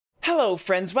Hello,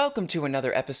 friends. Welcome to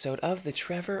another episode of the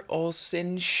Trevor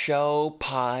Olson Show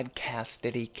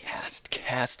Podcastity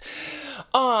Cast.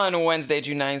 On Wednesday,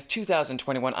 June 9th,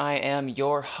 2021, I am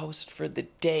your host for the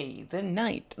day, the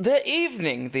night, the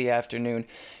evening, the afternoon.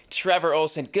 Trevor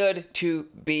Olson, good to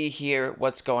be here.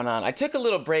 What's going on? I took a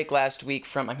little break last week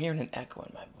from... I'm hearing an echo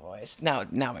in my voice. No,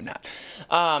 now I'm not.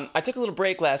 I took a little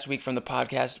break last week from the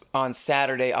podcast on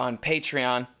Saturday on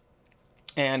Patreon.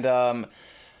 And,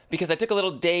 because I took a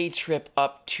little day trip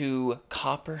up to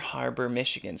Copper Harbor,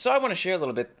 Michigan. So I want to share a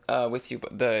little bit with you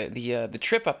the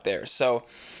trip up there. So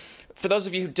for those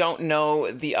of you who don't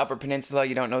know the Upper Peninsula,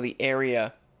 you don't know the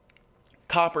area,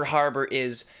 Copper Harbor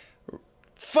is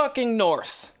fucking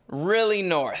north, really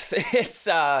north. It's,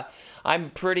 I'm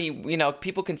pretty,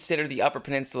 people consider the Upper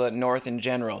Peninsula north in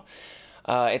general.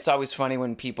 It's always funny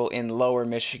when people in lower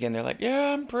Michigan, they're like,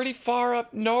 yeah, I'm pretty far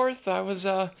up north. I was,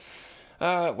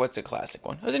 what's a classic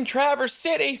one? I was in Traverse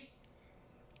City.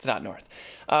 It's not north.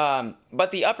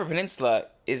 But the Upper Peninsula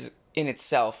is in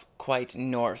itself quite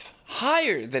north,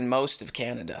 higher than most of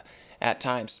Canada at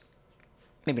times.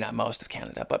 Maybe not most of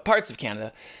Canada, but parts of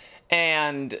Canada.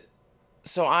 And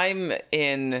so I'm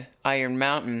in Iron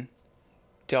Mountain.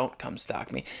 Don't come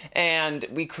stalk me. And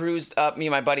we cruised up, me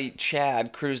and my buddy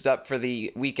Chad cruised up for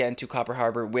the weekend to Copper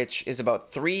Harbor, which is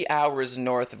about 3 hours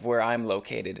north of where I'm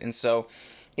located. And so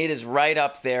it is right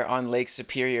up there on Lake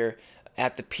Superior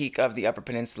at the peak of the Upper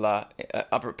Peninsula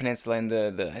in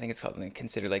the I think it's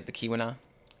considered like the Keweenaw.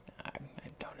 I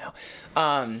don't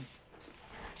know.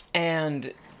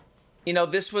 And,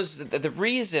 this was the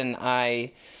reason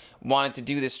I wanted to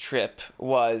do this trip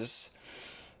was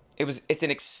it's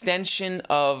an extension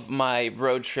of my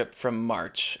road trip from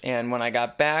March. And when I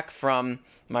got back from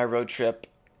my road trip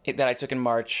that I took in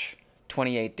March,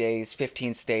 28 days,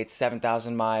 15 states,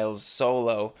 7,000 miles,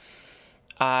 solo,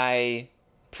 I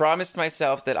promised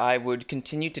myself that I would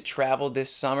continue to travel this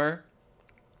summer,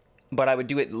 but I would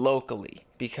do it locally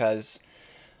because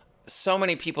so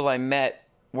many people I met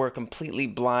were completely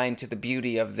blind to the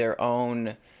beauty of their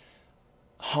own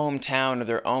hometown or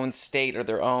their own state or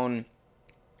their own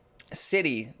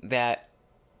city that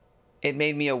it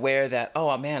made me aware that,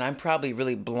 oh man, I'm probably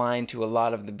really blind to a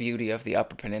lot of the beauty of the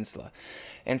Upper Peninsula.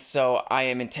 And so I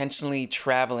am intentionally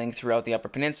traveling throughout the Upper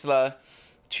Peninsula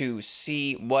to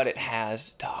see what it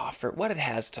has to offer, what it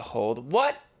has to hold,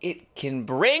 what it can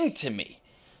bring to me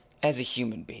as a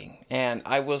human being. And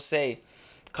I will say,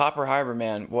 Copper Harbor,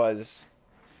 man, it was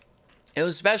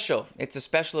special. It's a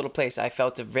special little place. I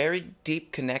felt a very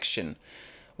deep connection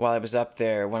while I was up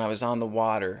there, when I was on the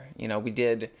water.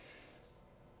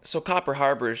 So Copper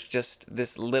Harbor is just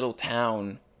this little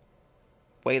town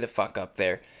way the fuck up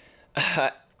there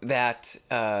that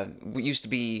used to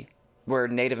be where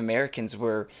Native Americans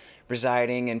were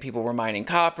residing and people were mining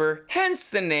copper, hence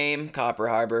the name Copper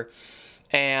Harbor.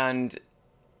 And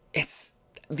it's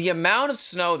the amount of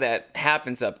snow that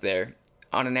happens up there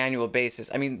on an annual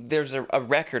basis. I mean, there's a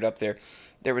record up there.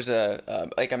 There was a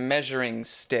measuring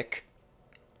stick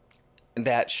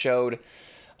that showed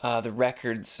the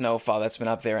record snowfall that's been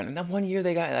up there. And then one year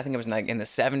they got, I think it was like in the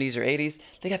 70s or 80s,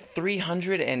 they got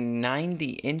 390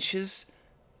 inches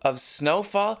of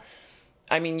snowfall.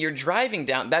 I mean, you're driving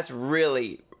down, that's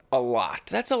really a lot.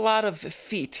 That's a lot of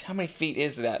feet. How many feet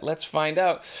is that? Let's find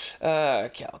out.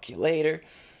 Calculator.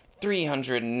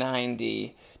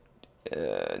 390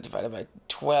 divided by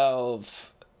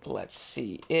 12, let's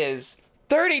see, is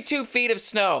 32 feet of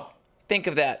snow. Think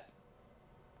of that.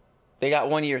 They got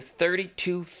one year,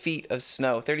 32 feet of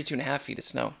snow, 32 and a half feet of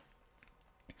snow.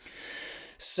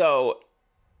 So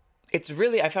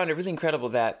I found it really incredible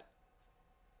that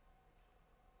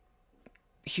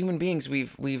human beings,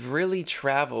 we've really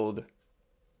traveled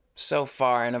so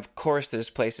far. And of course,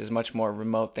 there's places much more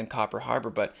remote than Copper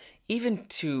Harbor, but even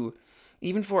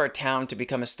for a town to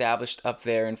become established up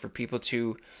there and for people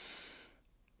to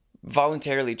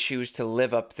voluntarily choose to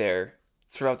live up there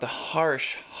throughout the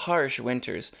harsh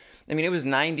winters. I mean, it was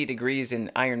 90 degrees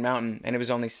in Iron Mountain, and it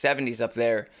was only 70s up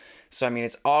there. So, I mean,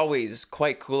 it's always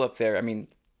quite cool up there. I mean,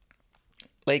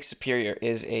 Lake Superior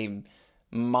is a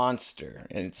monster,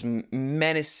 and it's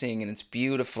menacing, and it's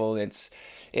beautiful. It's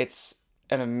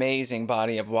an amazing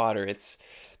body of water. It's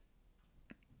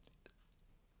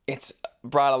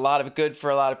brought a lot of good for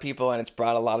a lot of people, and it's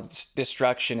brought a lot of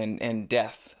destruction and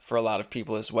death for a lot of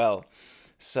people as well.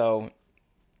 So,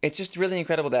 it's just really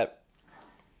incredible that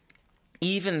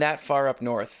even that far up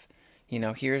north,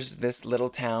 here's this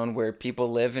little town where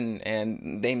people live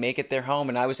and they make it their home.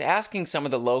 And I was asking some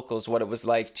of the locals what it was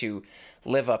like to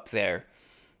live up there.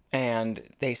 And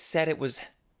they said it was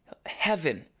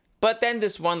heaven. But then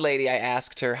this one lady, I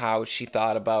asked her how she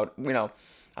thought about,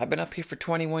 I've been up here for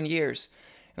 21 years.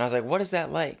 And I was like, what is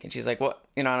that like? And she's like, what?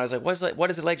 And I was like, what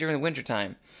is it like during the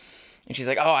wintertime? And she's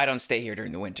like, oh, I don't stay here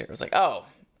during the winter. I was like, oh,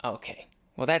 okay.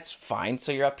 Well, that's fine.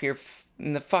 So you're up here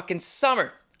in the fucking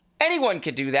summer. Anyone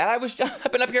could do that.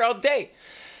 I've been up here all day.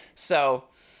 So,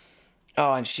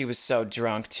 oh, and she was so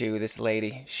drunk too, this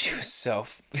lady. She was so,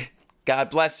 God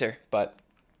bless her, but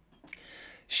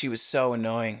she was so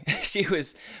annoying.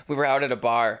 We were out at a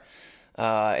bar.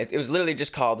 It was literally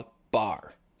just called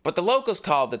Bar. But the locals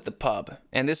called it the pub.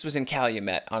 And this was in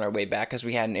Calumet on our way back because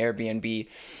we had an Airbnb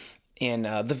in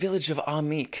the village of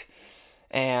Amik,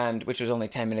 which was only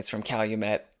 10 minutes from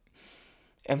Calumet.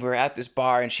 And we were at this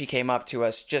bar, and she came up to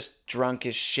us just drunk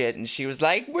as shit, and she was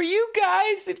like, were you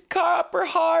guys at Copper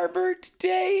Harbor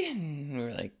today? And we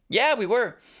were like, yeah, we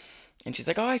were. And she's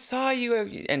like, oh, I saw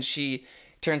you. And she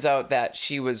turns out that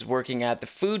she was working at the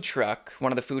food truck,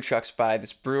 one of the food trucks by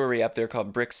this brewery up there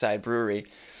called Brickside Brewery.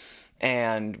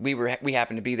 And we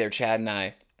happened to be there, Chad and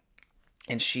I.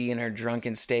 And she, in her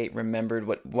drunken state, remembered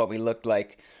what we looked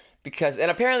like.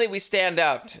 And apparently we stand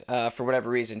out for whatever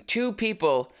reason. Two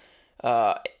people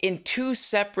in two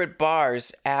separate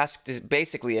bars asked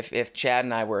basically if Chad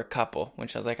and I were a couple,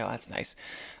 which I was like, oh, that's nice.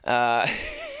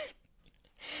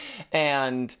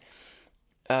 And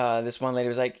this one lady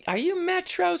was like, are you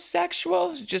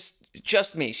metrosexual?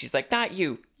 Just me. She's like, not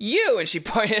you. You! And she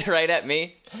pointed right at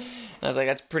me. And I was like,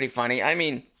 that's pretty funny. I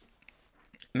mean,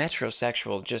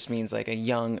 metrosexual just means like a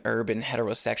young, urban,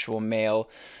 heterosexual male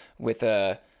with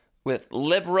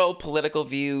liberal political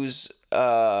views,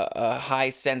 a high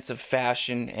sense of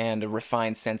fashion, and a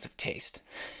refined sense of taste.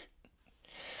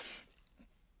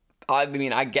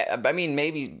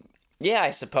 Maybe, yeah, I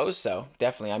suppose so.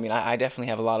 Definitely. I mean, I definitely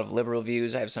have a lot of liberal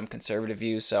views. I have some conservative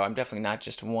views, so I'm definitely not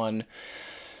just one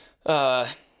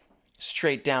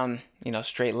straight down,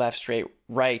 straight left, straight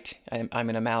right. I'm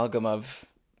an amalgam of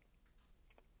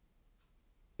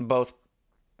both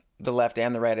the left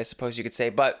and the right, I suppose you could say.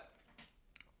 But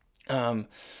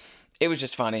it was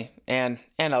just funny and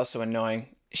also annoying.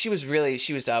 She was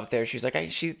out there. She was like,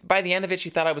 by the end of it, she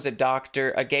thought I was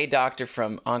a gay doctor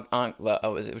from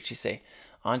what'd she say?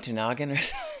 Ontonagon or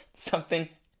something?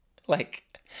 Like,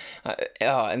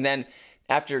 and then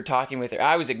after talking with her,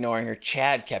 I was ignoring her.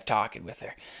 Chad kept talking with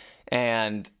her.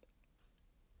 And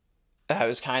I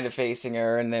was kind of facing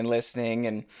her and then listening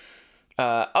and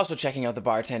also checking out the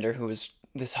bartender, who was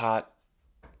this hot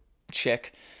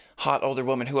older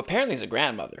woman who apparently is a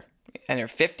grandmother in her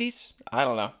 50s. I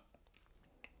don't know.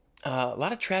 A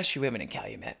lot of trashy women in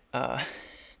Calumet. A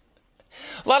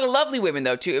lot of lovely women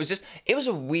though too. It was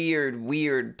a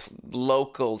weird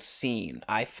local scene.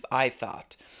 I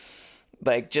thought,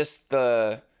 like, just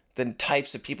the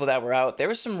types of people that were out. There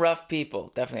were some rough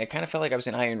people, definitely. I kind of felt like I was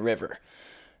in Iron River.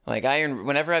 Like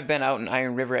whenever I've been out in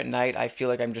Iron River at night, I feel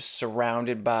like I'm just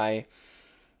surrounded by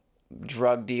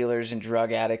drug dealers and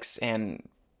drug addicts and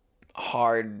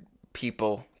hard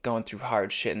people going through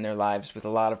hard shit in their lives with a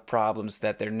lot of problems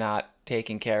that they're not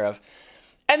taking care of.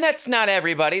 And that's not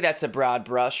everybody. That's a broad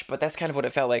brush, but that's kind of what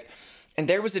it felt like. And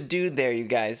there was a dude there, you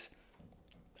guys.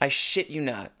 I shit you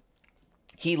not.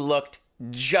 He looked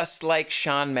just like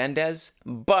Shawn Mendes,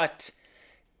 but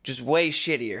just way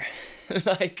shittier.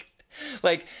 like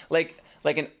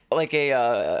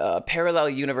a parallel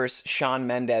universe Shawn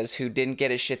Mendes who didn't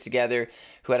get his shit together,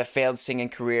 who had a failed singing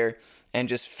career and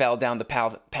just fell down the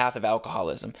path of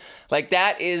alcoholism. Like,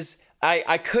 that is,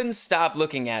 I couldn't stop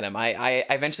looking at him. I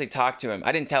eventually talked to him.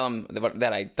 I didn't tell him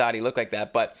that I thought he looked like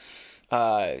that, but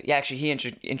actually he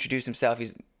introduced himself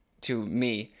to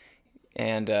me,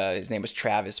 and his name was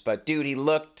Travis. But dude, he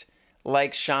looked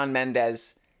like Shawn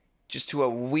Mendes, just to a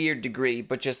weird degree,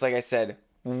 but just like I said,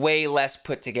 way less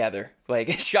put together.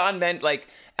 Like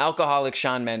alcoholic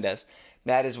Shawn Mendes.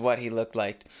 That is what he looked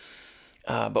like.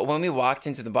 But when we walked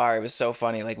into the bar, it was so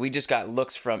funny. Like, we just got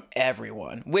looks from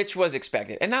everyone, which was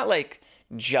expected. And not like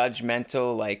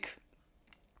judgmental looks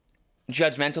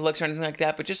or anything like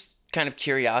that, but just kind of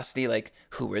curiosity, like,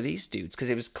 who are these dudes? Because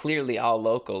it was clearly all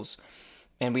locals,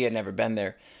 and we had never been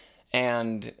there.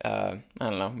 And, I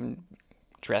don't know,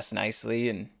 dressed nicely,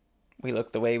 and we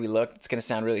looked the way we looked. It's going to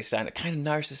sound really kind of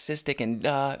narcissistic and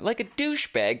like a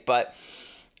douchebag, but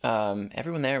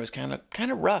everyone there was kind of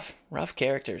rough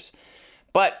characters.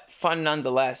 But fun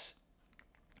nonetheless.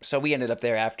 So we ended up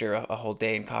there after a whole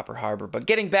day in Copper Harbor. But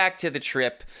getting back to the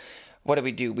trip, what did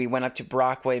we do? We went up to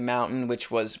Brockway Mountain, which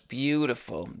was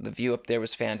beautiful. The view up there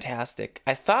was fantastic.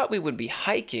 I thought we would be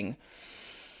hiking,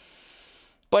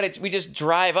 but we just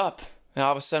drive up, and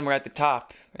all of a sudden we're at the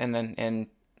top. And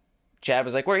Chad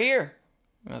was like, we're here.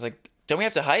 And I was like, don't we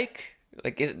have to hike?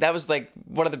 Like that was like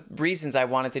one of the reasons I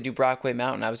wanted to do Brockway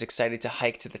Mountain. I was excited to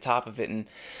hike to the top of it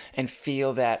and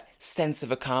feel that sense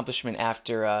of accomplishment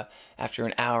after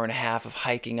an hour and a half of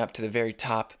hiking up to the very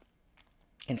top,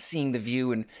 and seeing the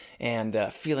view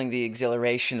and feeling the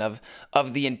exhilaration of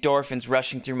the endorphins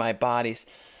rushing through my bodies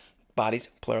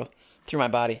plural, through my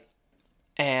body.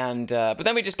 And but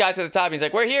then we just got to the top and he's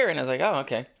like, "We're here." And I was like, "Oh,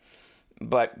 okay."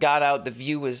 But got out, the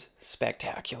view was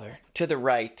spectacular. To the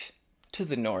right, to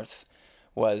the north,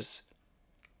 was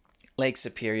Lake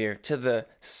Superior. To the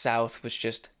south was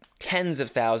just tens of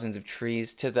thousands of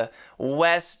trees. To the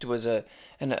west was a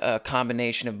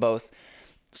combination of both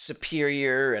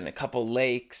Superior and a couple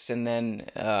lakes, and then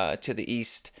to the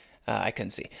east, I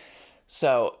couldn't see.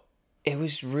 So it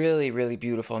was really, really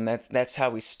beautiful, and that's how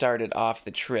we started off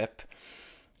the trip.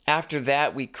 After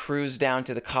that, we cruised down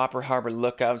to the Copper Harbor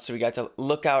Lookout, so we got to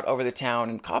look out over the town,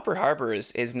 and Copper Harbor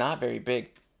is not very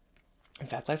big. In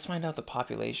fact, let's find out the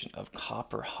population of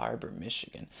Copper Harbor,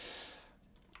 Michigan.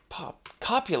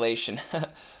 Population.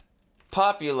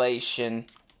 Population,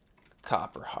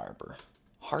 Copper Harbor.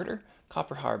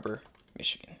 Copper Harbor,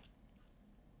 Michigan.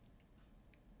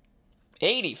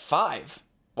 85?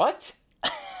 What?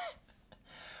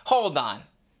 Hold on.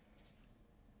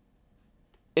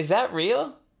 Is that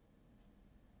real?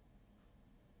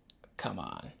 Come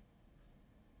on.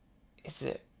 Is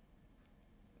it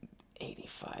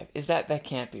 85? Is that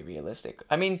can't be realistic.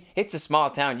 I mean, it's a small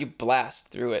town. You blast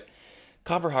through it.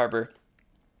 Copper Harbor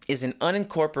is an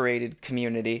unincorporated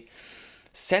community,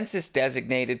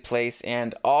 census-designated place,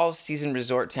 and all-season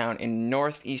resort town in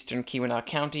northeastern Keweenaw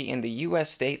County in the U.S.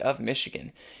 state of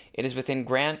Michigan. It is within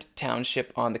Grant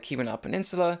Township on the Keweenaw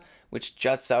Peninsula, which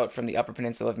juts out from the Upper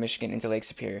Peninsula of Michigan into Lake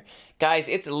Superior. Guys,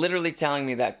 it's literally telling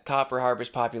me that Copper Harbor's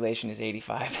population is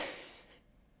 85.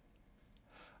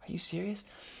 Are you serious?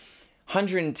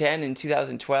 110 in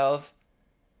 2012.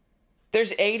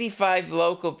 There's 85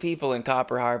 local people in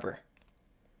Copper Harbor.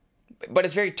 But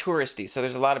it's very touristy, so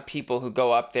there's a lot of people who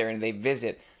go up there and they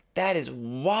visit. That is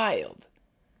wild.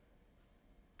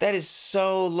 That is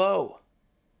so low.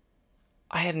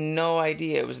 I had no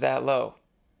idea it was that low.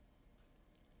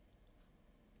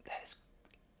 That is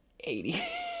 80. And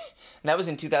that was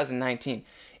in 2019.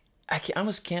 I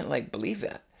almost can't believe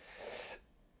that.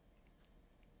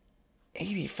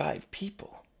 85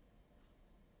 people.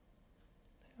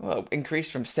 Well,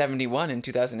 increased from 71 in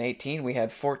 2018. We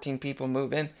had 14 people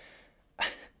move in.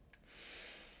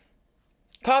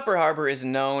 Copper Harbor is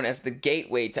known as the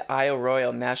gateway to Isle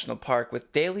Royale National Park,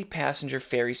 with daily passenger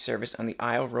ferry service on the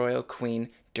Isle Royale Queen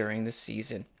during the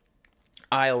season.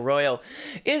 Isle Royale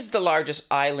is the largest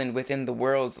island within the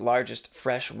world's largest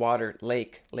freshwater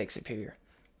lake, Lake Superior.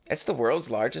 It's the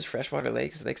world's largest freshwater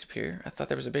lake, is Lake Superior. I thought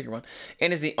there was a bigger one.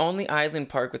 And is the only island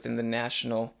park within the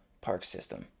national park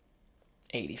system.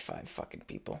 85 fucking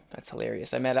people. That's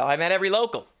hilarious. I met every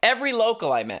local. Every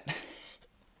local I met.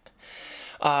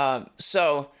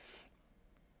 So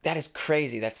that is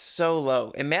crazy. That's so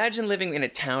low. Imagine living in a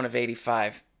town of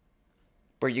 85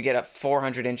 where you get up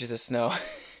 400 inches of snow.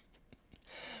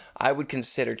 I would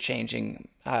consider changing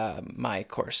my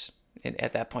course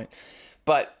at that point.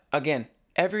 But again,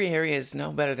 every area is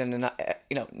no better than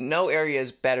no area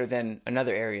is better than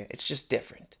another area. It's just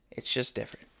different.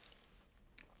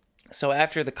 So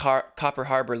after the Copper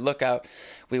Harbor Lookout,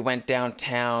 we went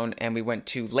downtown and we went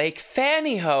to Lake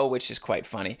Fanny Ho, which is quite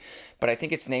funny. But I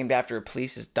think it's named after a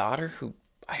police's daughter who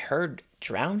I heard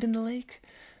drowned in the lake,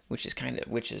 which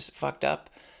is fucked up.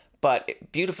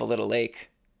 But beautiful little lake.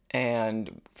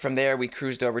 And from there we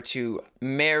cruised over to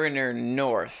Mariner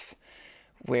North,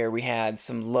 where we had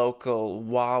some local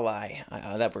walleye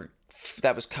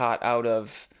that was caught out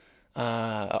of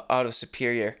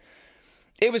Superior.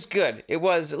 It was good. It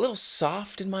was a little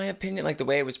soft in my opinion, like the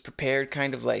way it was prepared,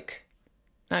 kind of like,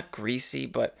 not greasy,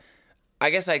 but I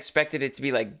guess I expected it to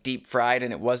be like deep fried,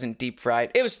 and it wasn't deep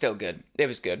fried. It was still good. It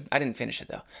was good. I didn't finish it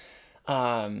though.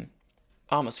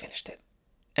 Almost finished it.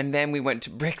 And then we went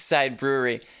to Brickside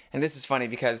Brewery, and this is funny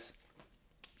because,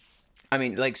 I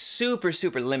mean, like super,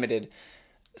 super limited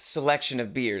selection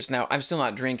of beers. Now, I'm still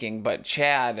not drinking, but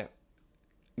Chad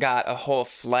got a whole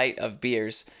flight of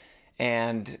beers.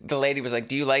 And the lady was like,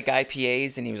 "Do you like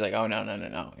IPAs?" And he was like, "Oh, no.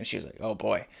 And she was like, "Oh,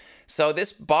 boy." So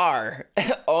this brewery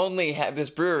only has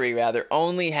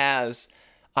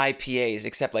IPAs,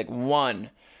 except like one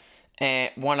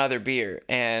other beer.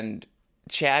 And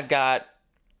Chad got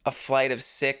a flight of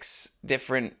 6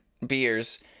 different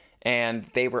beers, and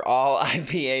they were all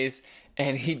IPAs,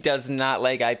 and he does not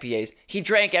like IPAs. He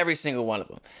drank every single one of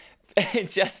them.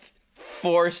 Just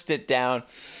forced it down.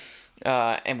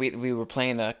 And we were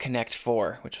playing Connect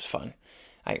 4, which was fun.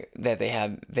 that they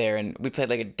had there, and we played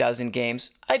like a dozen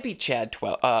games. I beat Chad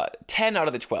 10 out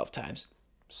of the 12 times.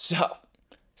 So,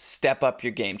 step up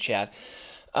your game, Chad.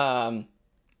 From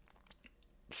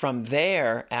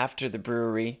there, after the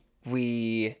brewery,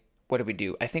 what did we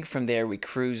do? I think from there we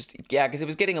cruised, because it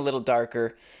was getting a little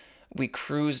darker. We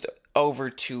cruised over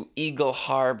to Eagle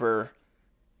Harbor,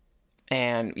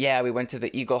 and we went to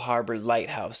the Eagle Harbor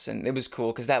Lighthouse, and it was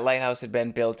cool because that lighthouse had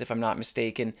been built, if I'm not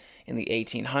mistaken, in the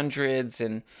 1800s,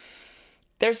 and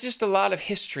there's just a lot of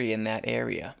history in that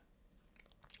area.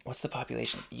 What's the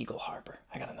population of Eagle Harbor?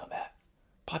 I gotta know that.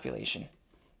 Population.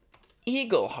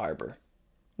 Eagle Harbor.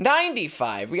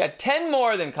 95. We got 10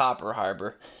 more than Copper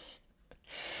Harbor.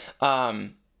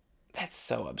 That's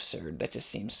so absurd. That just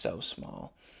seems so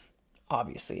small.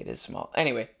 Obviously, it is small.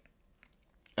 Anyway,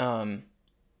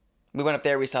 we went up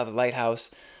there. We saw the lighthouse,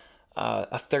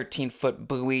 a 13-foot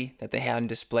buoy that they had on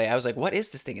display. I was like, "What is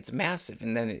this thing? It's massive."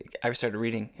 And then I started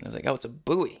reading, and I was like, "Oh, it's a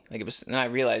buoy." Like it was, and I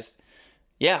realized,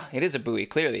 yeah, it is a buoy.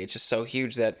 Clearly, it's just so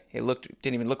huge that didn't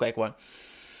even look like one.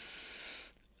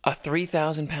 A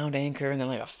 3,000-pound anchor, and then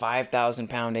like a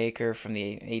 5,000-pound anchor from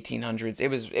the 1800s. It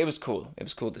was cool. It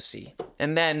was cool to see.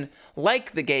 And then,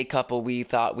 like the gay couple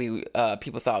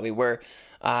people thought we were,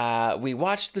 we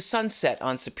watched the sunset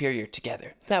on Superior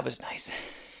together. That was nice.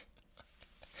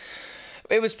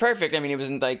 It was perfect. I mean, it was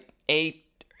like 8.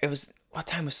 What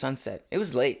time was sunset? It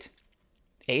was late,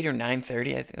 8 or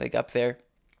 9:30. I think, like up there.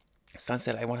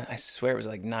 Sunset. I swear it was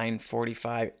like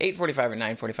 9:45, 8:45 or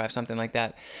 9:45, something like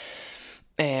that.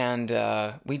 And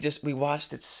we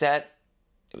watched it set.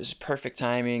 It was perfect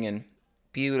timing and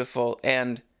beautiful.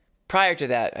 And prior to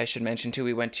that, I should mention too,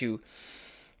 we went to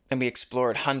and we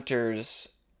explored Hunters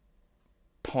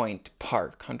Point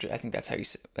Park. I think that's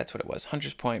what it was.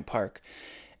 Hunters Point Park.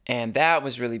 And that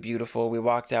was really beautiful. We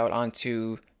walked out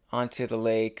onto the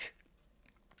lake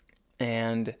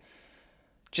and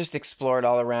just explored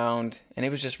all around, and it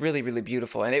was just really, really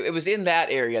beautiful. And it was in that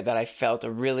area that I felt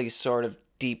a really sort of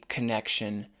deep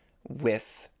connection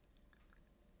with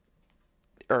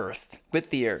the earth.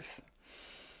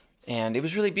 And it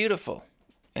was really beautiful.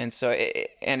 And so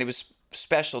it was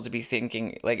special to be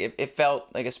thinking, like it felt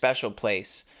like a special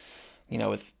place,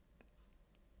 with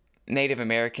Native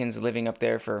Americans living up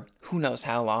there for who knows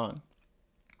how long,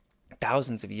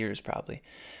 thousands of years probably.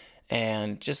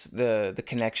 And just the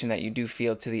connection that you do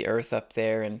feel to the earth up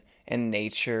there, and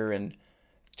nature, and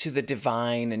to the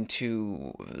divine, and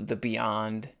to the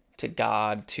beyond, to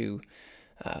God, to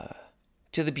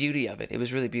the beauty of it. It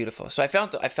was really beautiful. So I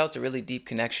felt a really deep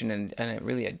connection and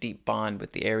a deep bond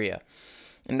with the area.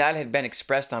 And that had been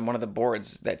expressed on one of the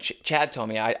boards that Chad told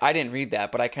me. I didn't read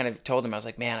that, but I kind of told him, I was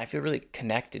like, man, I feel really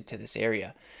connected to this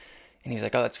area. And he was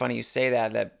like, oh, that's funny you say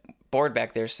that. That board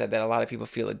back there said that a lot of people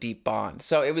feel a deep bond.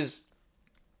 So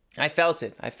I felt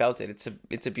it.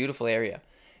 It's a beautiful area.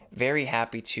 Very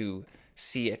happy to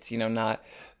see it.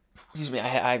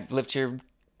 I've lived here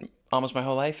almost my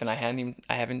whole life, and I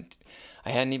hadn't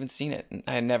even seen it.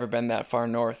 I had never been that far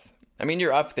north. I mean,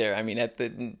 you're up there. I mean, at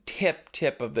the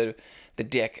tip of the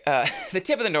dick, the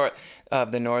tip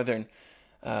of the northern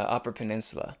Upper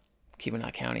Peninsula,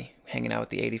 Keweenaw County, hanging out with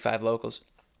the 85 locals.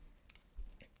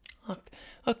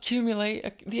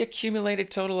 The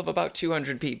accumulated total of about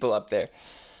 200 people up there.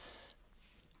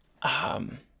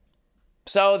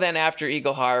 So then after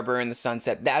Eagle Harbor and the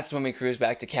sunset, that's when we cruised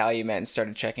back to Calumet and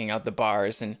started checking out the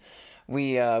bars. And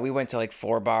we went to like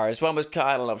 4 bars. One was called,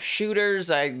 I don't know,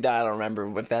 Shooters. I don't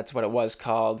remember if that's what it was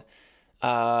called.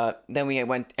 Then we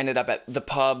ended up at the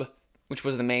Pub, which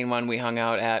was the main one we hung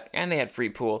out at, and they had free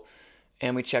pool.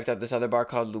 And we checked out this other bar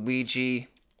called Luigi,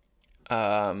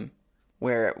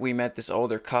 where we met this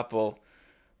older couple,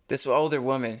 this older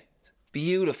woman,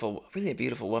 beautiful, really a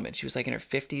beautiful woman. She was like in her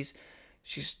 50s.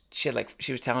 She was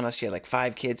telling us she had like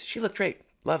 5 kids. She looked great,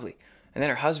 lovely. And then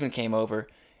her husband came over,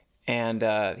 and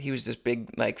he was this big,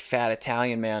 like, fat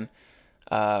Italian man,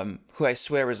 who I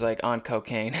swear was like on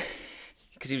cocaine,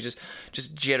 because he was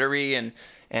just jittery and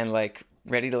like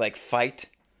ready to like fight.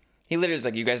 He literally was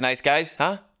like, "You guys nice guys,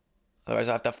 huh? Otherwise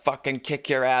I'll have to fucking kick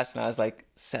your ass." And I was like,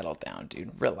 "Settle down,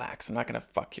 dude. Relax. I'm not gonna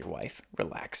fuck your wife.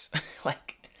 Relax."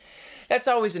 Like, that's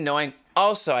always annoying.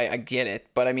 Also, I get it,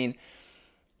 but I mean,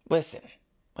 listen,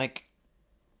 like,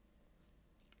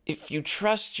 if you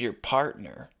trust your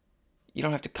partner, you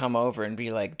don't have to come over and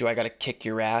be like, "Do I gotta kick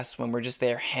your ass?" when we're just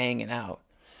there hanging out.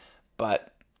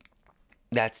 But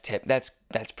that's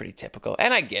pretty typical,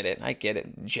 and I get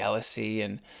it, jealousy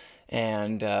and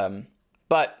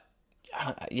but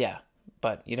yeah,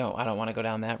 but I don't want to go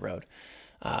down that road.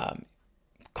 Of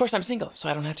course I'm single, so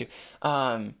I don't have to.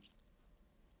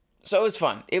 So it was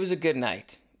fun. It was a good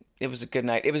night. It was a good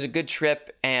night. It was a good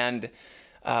trip, and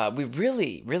we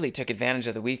really, really took advantage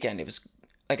of the weekend. It was,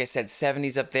 like I said,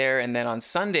 70s up there, and then on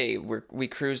Sunday we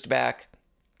cruised back,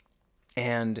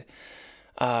 and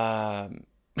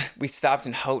we stopped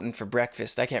in Houghton for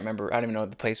breakfast. I can't remember. I don't even know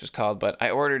what the place was called, but I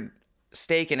ordered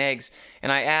steak and eggs,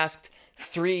 and I asked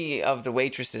 3 of the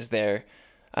waitresses there.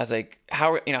 I was like,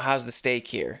 how's the steak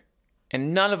here?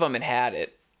 And none of them had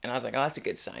it. And I was like, oh, that's a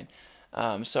good sign.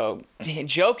 So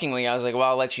jokingly, I was like, well,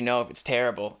 I'll let you know if it's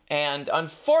terrible. And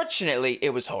unfortunately, it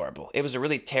was horrible. It was a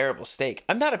really terrible steak.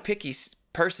 I'm not a picky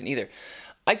person either.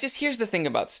 Here's the thing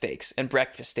about steaks, and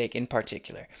breakfast steak in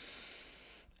particular.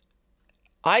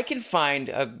 I can find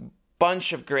a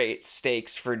bunch of great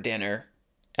steaks for dinner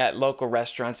at local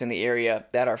restaurants in the area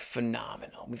that are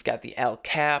phenomenal. We've got the El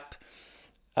Cap,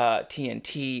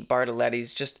 TNT,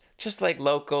 Bartoletti's, just like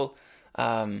local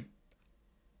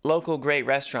great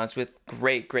restaurants with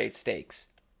great steaks.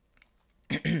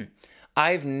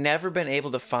 I've never been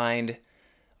able to find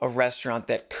a restaurant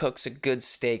that cooks a good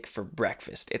steak for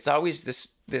breakfast. It's always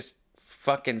this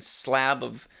fucking slab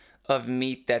of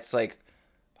meat that's like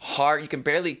hard. You can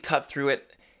barely cut through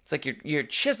it. It's like you're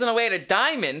chiseling away at a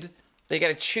diamond. They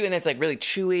gotta chew, and it's like really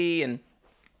chewy, and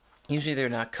usually they're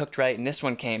not cooked right. And this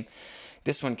one came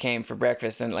for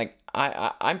breakfast, and like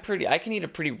I can eat a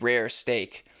pretty rare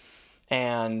steak,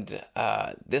 and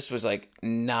this was like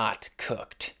not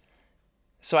cooked.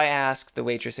 So I asked the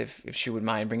waitress if she would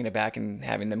mind bringing it back and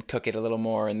having them cook it a little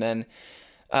more, and then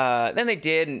they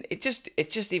did, and it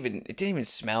didn't even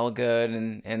smell good,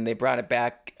 and they brought it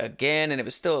back again, and it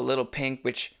was still a little pink,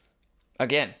 which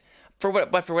again, for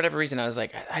whatever reason, I was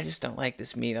like, I just don't like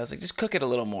this meat. I was like, just cook it a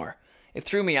little more. It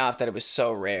threw me off that it was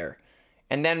so rare.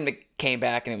 And then it came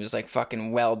back and it was like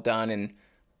fucking well done and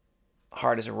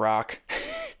hard as a rock.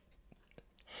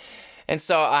 And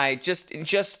so I just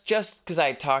because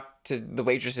I talked to the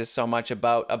waitresses so much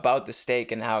about the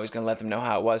steak and how I was going to let them know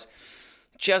how it was,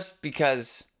 just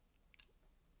because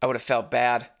I would have felt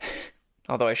bad,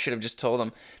 although I should have just told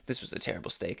them this was a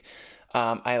terrible steak.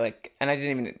 I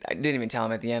didn't even tell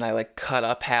them at the end. I like cut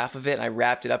up half of it and I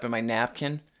wrapped it up in my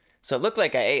napkin, so it looked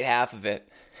like I ate half of it.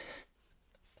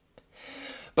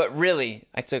 But really,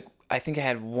 I think I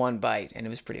had one bite and it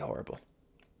was pretty horrible.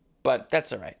 But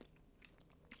that's all right.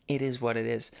 It is what it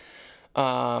is.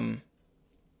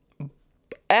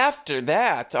 After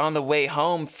that, on the way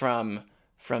home from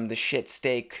the shit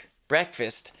steak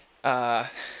breakfast,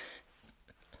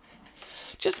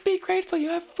 just be grateful you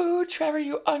have food, Trevor,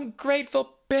 you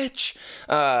ungrateful bitch.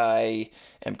 I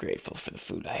am grateful for the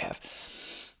food I have.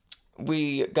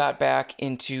 We got back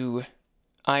into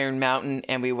Iron Mountain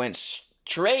and we went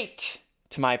straight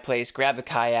to my place, grabbed the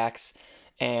kayaks,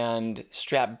 and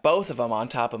strapped both of them on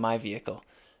top of my vehicle,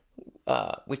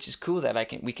 which is cool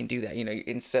that we can do that.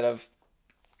 Instead of,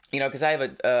 because I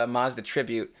have a Mazda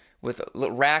Tribute with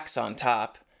little racks on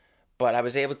top, but I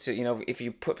was able to, if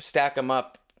you stack them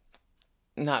up,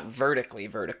 not vertically,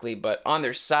 but on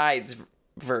their sides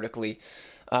vertically,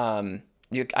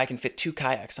 I can fit 2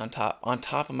 kayaks on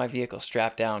top of my vehicle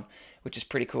strapped down, which is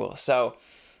pretty cool. So,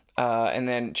 and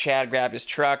then Chad grabbed his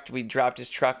truck. We dropped his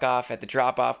truck off at the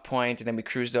drop-off point, and then we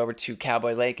cruised over to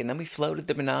Cowboy Lake, and then we floated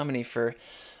the Menominee for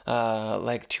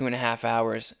like 2.5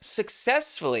 hours,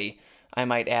 successfully, I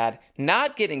might add,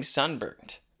 not getting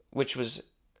sunburned, which was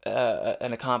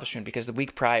an accomplishment because the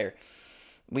week prior,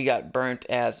 we got burnt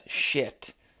as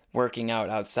shit working out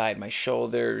outside. My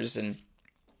shoulders and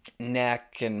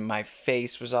neck and my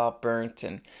face was all burnt,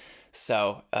 and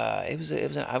so I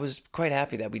was quite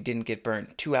happy that we didn't get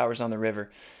burnt. 2 hours on the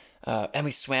river, and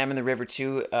we swam in the river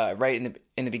too, right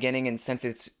in the beginning. And since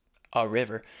it's a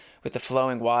river with the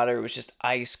flowing water, it was just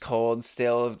ice cold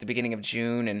still at the beginning of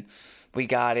June, and we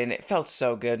got in. It felt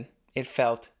so good. It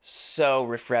felt so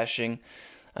refreshing,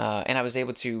 and I was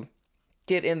able to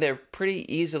get in there pretty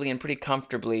easily and pretty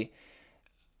comfortably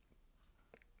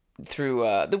through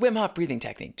the Wim Hof breathing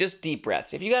technique. Just deep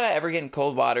breaths. If you gotta ever get in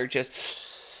cold water, just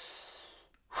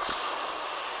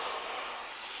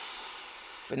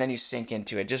and then you sink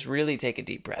into it. Just really take a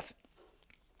deep breath.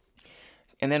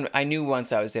 And then I knew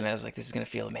once I was in, I was like, this is gonna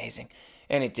feel amazing,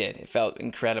 and it did. It felt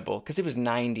incredible because it was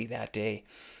 90 that day,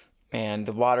 and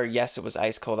the water, yes, it was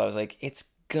ice cold. I was like, it's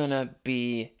gonna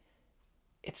be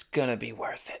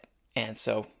worth it. And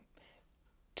so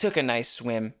took a nice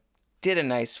swim, did a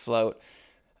nice float,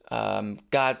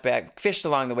 got back, fished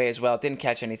along the way as well, didn't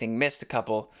catch anything, missed a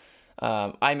couple.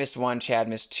 I missed one, Chad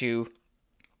missed 2.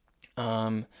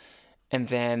 And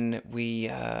then we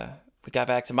got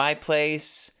back to my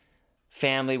place.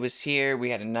 Family was here. We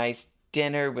had a nice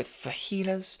dinner with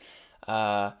fajitas.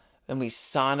 and we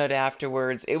saunaed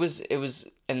afterwards. It was,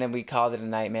 and then we called it a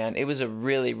night, man. It was a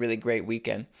really, really great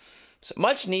weekend. So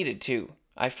much needed too.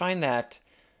 I find that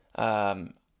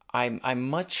I'm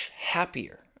much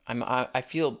happier. I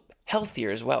feel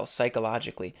healthier as well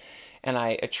psychologically, and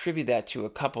I attribute that to a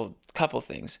couple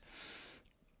things.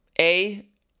 I'm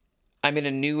in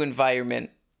a new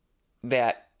environment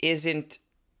that isn't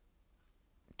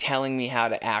telling me how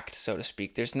to act, so to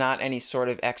speak. There's not any sort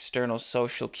of external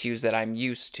social cues that I'm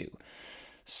used to.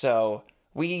 So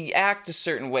we act a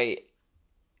certain way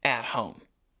at home,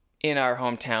 in our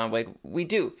hometown, like we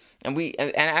do. And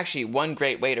actually one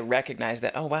great way to recognize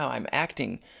that, oh wow, I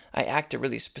act a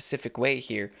really specific way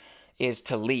here, is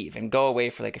to leave and go away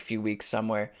for like a few weeks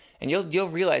somewhere. And you'll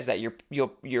realize that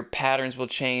your patterns will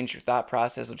change, your thought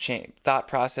processes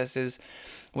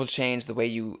will change, the way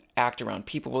you act around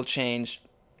people will change.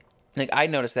 Like I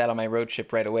noticed that on my road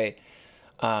trip right away.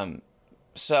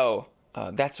 So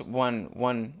that's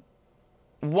one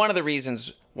of the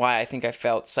reasons why I think I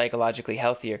felt psychologically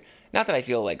healthier. Not that I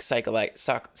feel like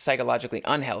psychologically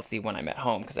unhealthy when I'm at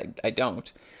home, because I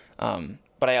don't.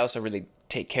 But I also really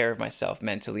take care of myself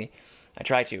mentally. I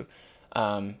try to.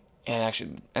 And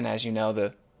as you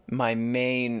know, my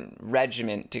main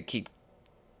regimen to keep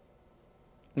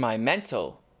my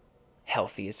mental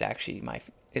healthy is actually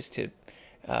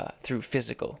through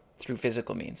physical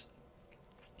means.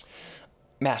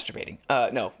 Masturbating.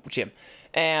 No, gym.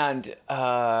 And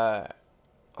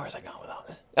where was I going with all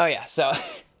this? Oh yeah, so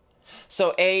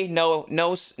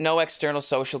no external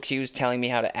social cues telling me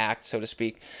how to act, so to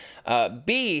speak.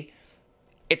 B,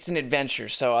 it's an adventure.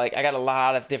 So like I got a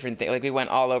lot of different things. Like we went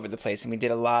all over the place and we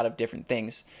did a lot of different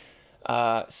things.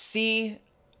 C,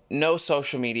 no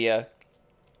social media.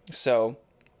 So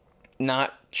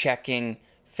not checking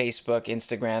Facebook,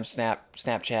 Instagram,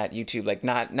 Snapchat, YouTube, like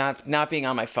not being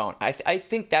on my phone. I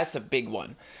think that's a big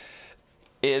one.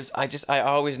 I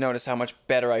always notice how much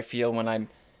better I feel when I'm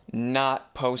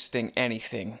not posting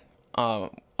anything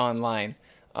online.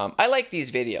 I like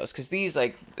these videos because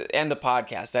and the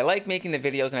podcast. I like making the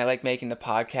videos and I like making the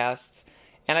podcasts,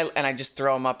 and I just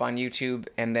throw them up on YouTube,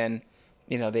 and then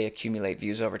they accumulate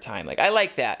views over time. Like I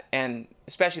like that, and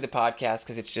especially the podcast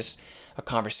because it's just a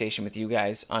conversation with you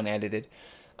guys, unedited.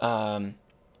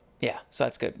 Yeah, so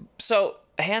that's good. So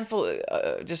a handful,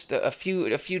 just a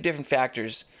few different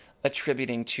factors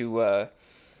attributing to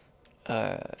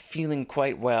feeling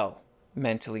quite well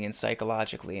mentally and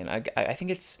psychologically, and I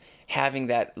think it's having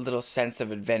that little sense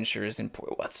of adventure is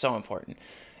what's so important.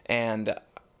 And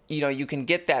you can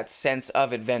get that sense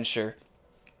of adventure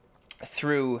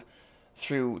through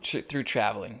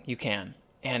traveling. You can.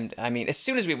 And I mean, as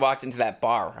soon as we walked into that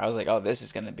bar, I was like, oh, this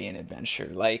is going to be an adventure.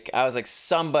 Like, I was like,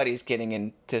 somebody's getting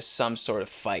into some sort of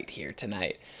fight here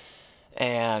tonight.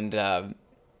 And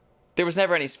there was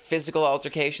never any physical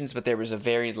altercations, but there was a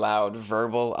very loud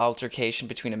verbal altercation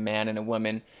between a man and a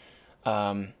woman,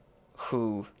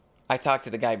 who I talked to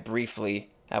the guy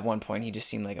briefly at one point. He just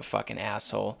seemed like a fucking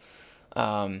asshole.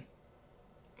 I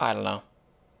don't know.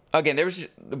 Again, there was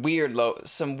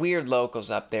some weird locals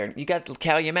up there. You got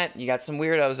Calumet. You got some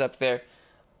weirdos up there.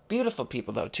 Beautiful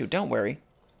people, though, too. Don't worry.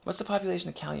 What's the population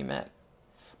of Calumet?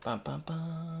 Bum, bum,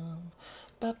 bum.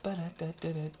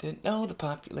 No, the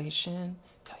population.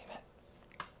 Calumet.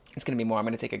 It's going to be more. I'm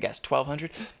going to take a guess.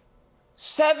 1,200?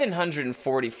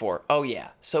 744. Oh,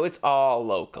 yeah. So it's all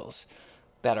locals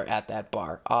that are at that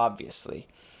bar, obviously.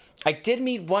 I did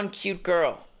meet one cute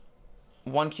girl.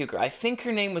 I think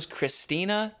her name was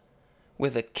Christina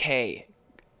with a K.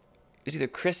 It was either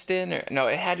Kristen or... No,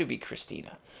 it had to be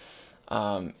Christina.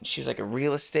 She was like a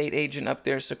real estate agent up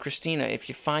there. So Christina, if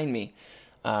you find me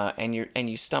and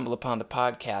you stumble upon the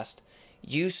podcast,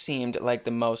 you seemed like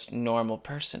the most normal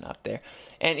person up there.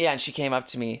 And yeah, and she came up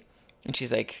to me and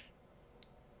she's like...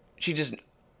 she's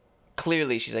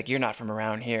like, you're not from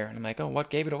around here. And I'm like, oh, what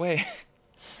gave it away?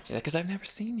 She's like, because I've never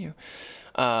seen you.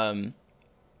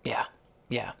 Yeah.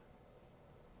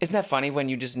 Isn't that funny when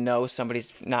you just know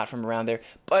somebody's not from around there?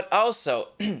 But also,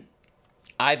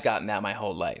 I've gotten that my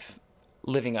whole life.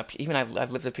 Living up, even I've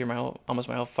lived up here almost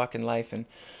my whole fucking life, and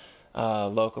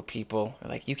local people are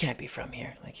like, you can't be from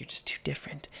here. Like, you're just too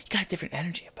different. You got a different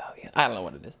energy about you. I don't know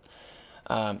what it is.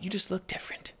 You just look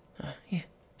different. You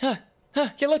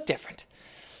look different.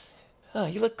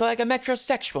 You look like a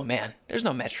metrosexual man. There's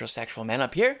no metrosexual man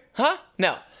up here. Huh?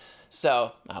 No.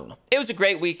 So, I don't know. It was a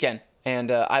great weekend.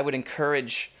 And I would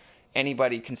encourage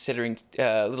anybody considering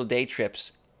little day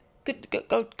trips,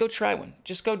 go try one.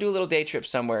 Just go do a little day trip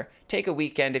somewhere. Take a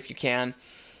weekend if you can,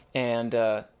 and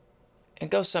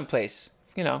go someplace,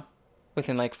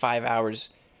 within like 5 hours.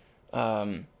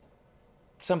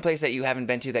 Some some place that you haven't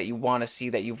been to that you want to see,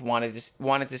 that you've wanted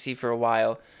to see for a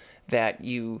while, that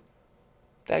you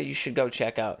should go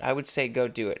check out. I would say go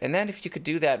do it. And then if you could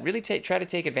do that, really try to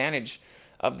take advantage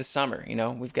of the summer.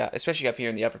 We've got, especially up here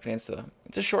in the Upper Peninsula,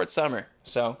 it's a short summer,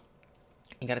 so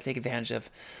you got to take advantage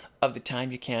of the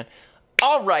time you can.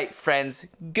 All right, friends,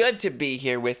 good to be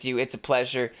here with you. It's a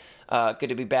pleasure. Good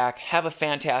to be back. Have a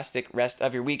fantastic rest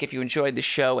of your week. If you enjoyed the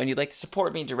show and you'd like to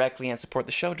support me directly and support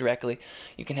the show directly,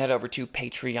 you can head over to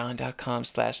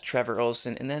patreon.com/Trevor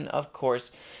Olson. And then, of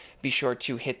course, be sure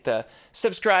to hit the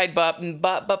subscribe button. Hit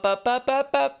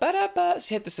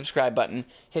the subscribe button.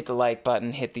 Hit the like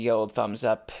button. Hit the old thumbs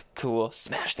up. Cool.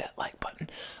 Smash that like button.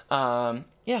 And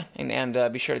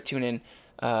be sure to tune in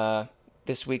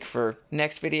this week for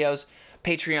next videos.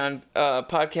 Patreon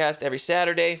podcast every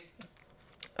Saturday.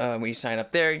 When you sign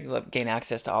up there, you'll gain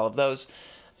access to all of those.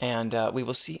 And we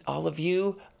will see all of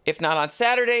you, if not on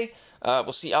Saturday,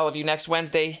 we'll see all of you next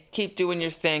Wednesday. Keep doing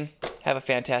your thing. Have a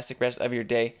fantastic rest of your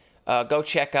day. Go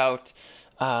check out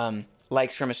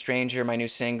Likes from a Stranger, my new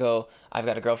single. I've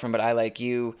Got a Girlfriend, But I Like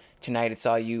You. Tonight It's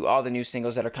All You. All the new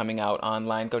singles that are coming out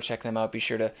online. Go check them out. Be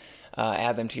sure to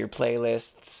add them to your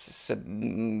playlists,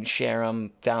 share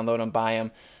them, download them, buy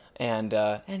them, and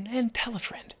tell a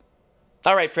friend.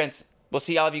 All right, friends. We'll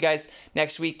see all of you guys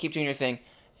next week. Keep doing your thing,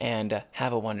 and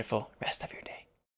have a wonderful rest of your day.